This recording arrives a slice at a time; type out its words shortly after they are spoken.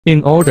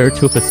In order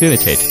to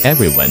facilitate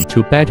everyone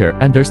to better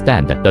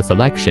understand the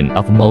selection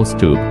of MOS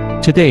tube,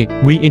 today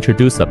we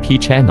introduce a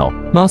P-channel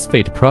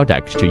MOSFET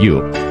product to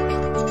you.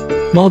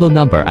 Model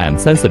number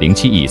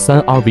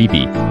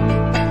AM3407E3R-VB.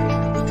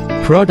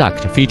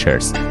 Product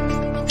features: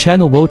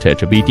 channel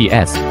voltage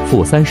VDS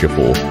 -30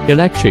 伏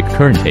electric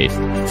current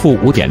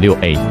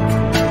 -5.6A,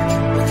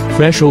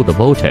 threshold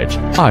voltage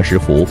 20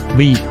伏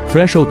V,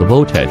 threshold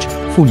voltage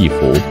 -1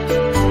伏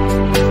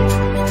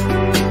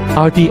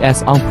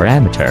RDS on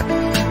parameter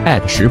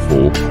at 10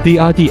伏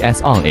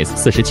DRDS on is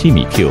 47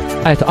米 Q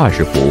at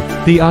 20伏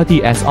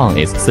DRDS on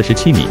is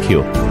 47米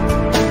Q.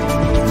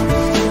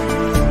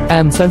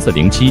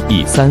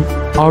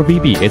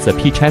 AM3407E3R-VB is a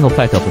P-channel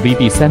FET of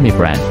VBsemi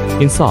brand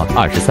in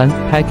SOT23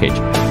 package.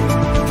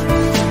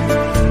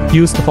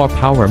 Used for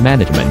power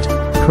management,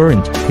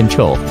 current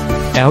control,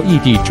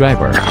 LED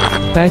driver,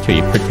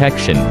 battery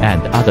protection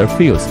and other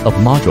fields of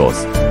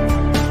modules.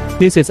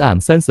 This is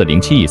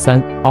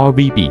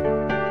AM3407E3R-VB.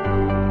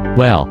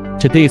 Well,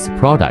 today's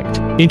product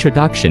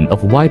introduction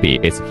of VB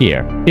is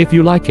here. If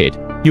you like it,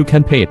 you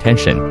can pay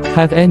attention.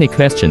 Have any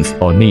questions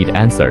or need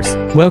answers?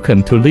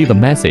 Welcome to leave a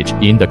message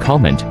in the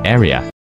comment area.